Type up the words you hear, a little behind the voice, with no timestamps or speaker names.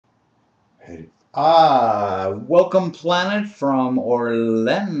Welcome planet from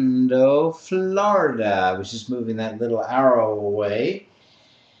Orlando, Florida. I was just moving that little arrow away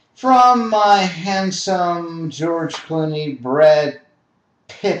from my handsome George Clooney Brad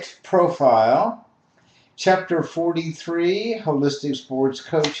Pitt profile. Chapter 43, Holistic Sports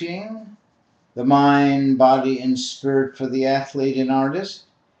Coaching, the mind, body, and spirit for the athlete and artist.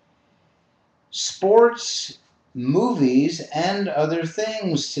 Sports, movies, and other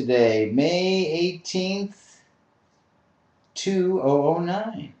things today, May 18th,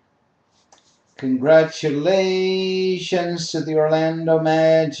 2009. Congratulations to the Orlando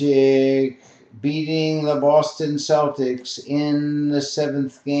Magic beating the Boston Celtics in the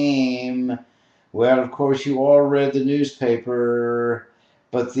 7th game. Well, of course, you all read the newspaper,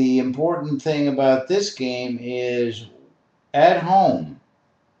 but the important thing about this game is at home,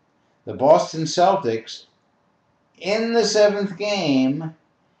 the Boston Celtics in the 7th game,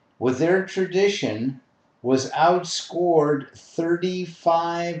 with their tradition, was outscored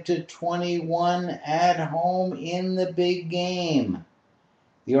 35-21 at home in the big game.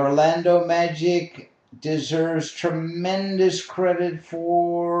 The Orlando Magic deserves tremendous credit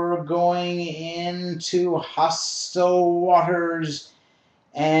for going into hostile waters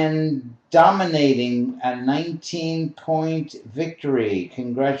and dominating a 19-point victory.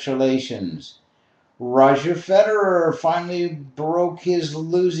 Congratulations. Roger Federer finally broke his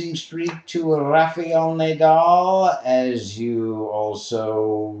losing streak to Rafael Nadal, as you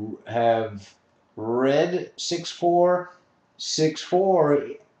also have read, 6-4,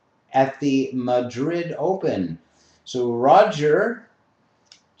 6-4 at the Madrid Open. So Roger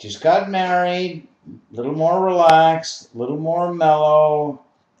just got married, a little more relaxed, a little more mellow,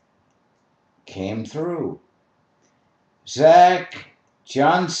 came through. Zach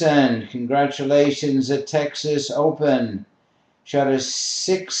Johnson, congratulations at Texas Open. Shot a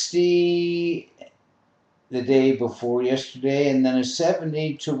 60 the day before yesterday and then a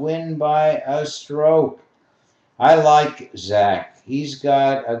 70 to win by a stroke. I like Zach. He's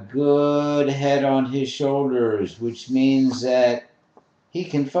got a good head on his shoulders, which means that he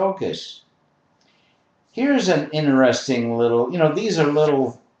can focus. Here's an interesting little, these are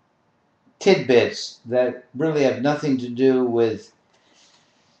little tidbits that really have nothing to do with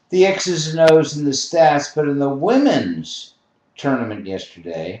the X's and O's and the stats, but in the women's tournament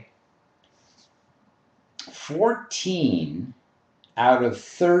yesterday, 14 out of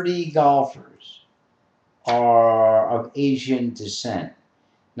 30 golfers are of Asian descent.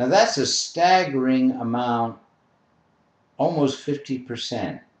 Now that's a staggering amount, almost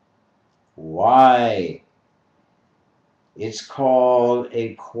 50%. Why? It's called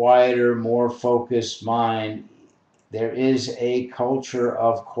a quieter, more focused mind. There is a culture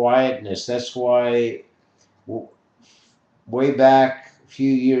of quietness. That's why way back a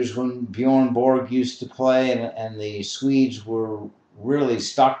few years when Bjorn Borg used to play and the Swedes were really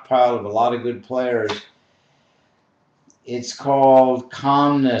stockpiled of a lot of good players, it's called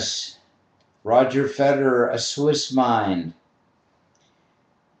calmness. Roger Federer, a Swiss mind.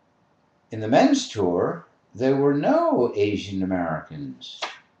 In the men's tour, there were no Asian Americans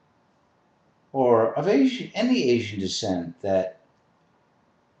or of any Asian descent that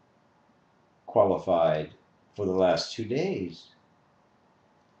qualified for the last 2 days.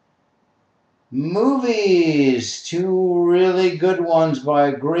 Movies, 2 really good ones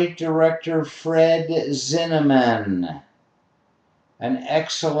by great director Fred Zinnemann. An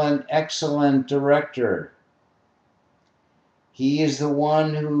excellent, excellent director. He is the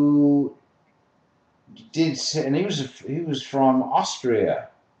one who did, and he was from Austria.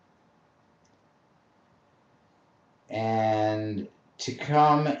 And to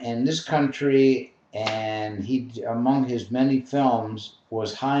come in this country, and he, among his many films,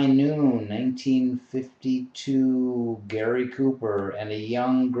 was High Noon, 1952, Gary Cooper, and a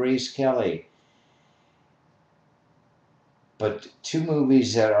young Grace Kelly. But 2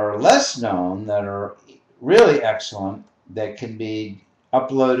 movies that are less known, that are really excellent, that can be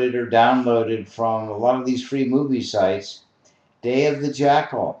uploaded or downloaded from a lot of these free movie sites. Day of the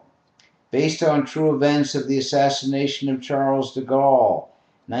Jackal, based on true events of the assassination of Charles de Gaulle,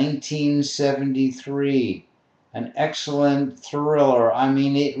 1973. An excellent thriller. I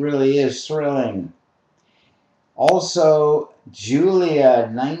mean, it really is thrilling. Also,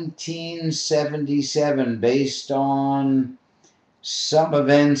 Julia, 1977, based on some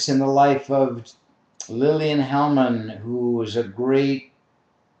events in the life of Lillian Hellman, who was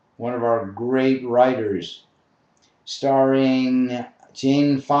one of our great writers, starring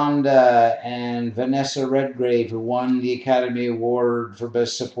Jane Fonda and Vanessa Redgrave, who won the Academy Award for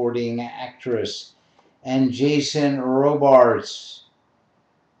Best Supporting Actress, and Jason Robards.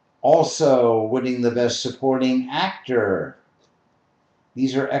 Also winning the Best Supporting Actor.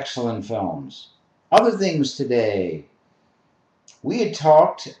 These are excellent films. Other things today. We had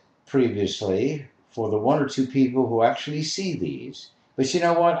talked previously for the one or two people who actually see these. But you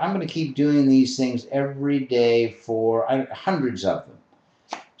know what? I'm going to keep doing these things every day for hundreds of them.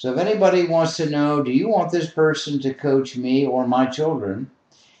 So if anybody wants to know, do you want this person to coach me or my children?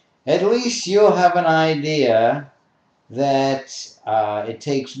 At least you'll have an idea that it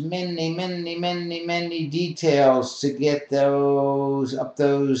takes many details to get those up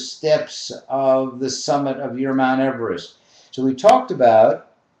those steps of the summit of your Mount Everest. So we talked about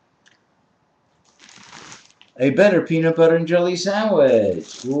a better peanut butter and jelly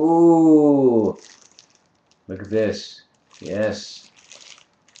sandwich. Ooh, look at this. Yes.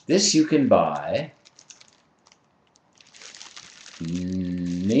 This you can buy. Who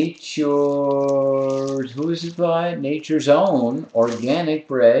is it by? Nature's Own organic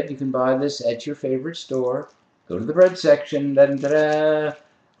bread. You can buy this at your favorite store. Go to the bread section. Da-da-da-da.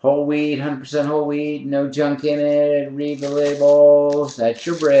 Whole wheat, 100% whole wheat, no junk in it. Read the labels. That's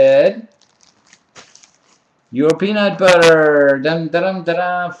your bread. Your peanut butter.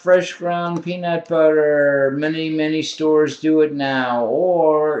 Dum-da-dum-da-da. Fresh ground peanut butter. Many stores do it now.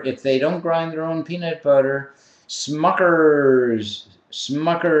 Or if they don't grind their own peanut butter, Smucker's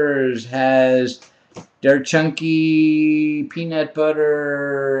has their chunky peanut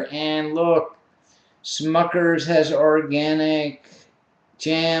butter. And look, Smucker's has organic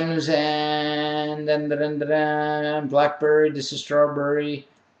jams and blackberry. This is strawberry.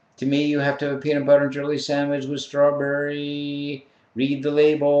 To me, you have to have a peanut butter and jelly sandwich with strawberry. Read the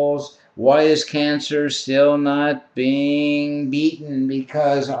labels. Why is cancer still not being beaten?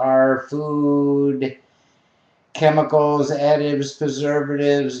 Because our food, chemicals, additives,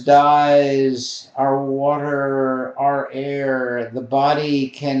 preservatives, dyes, our water, our air. The body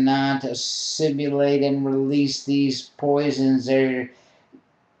cannot assimilate and release these poisons. They're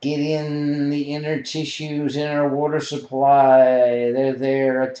get in the inner tissues in our water supply. They're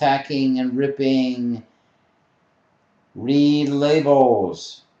there attacking and ripping. Read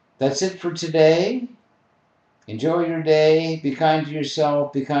labels. That's it for today. Enjoy your day. Be kind to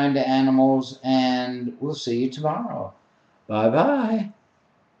yourself. Be kind to animals. And we'll see you tomorrow. Bye-bye.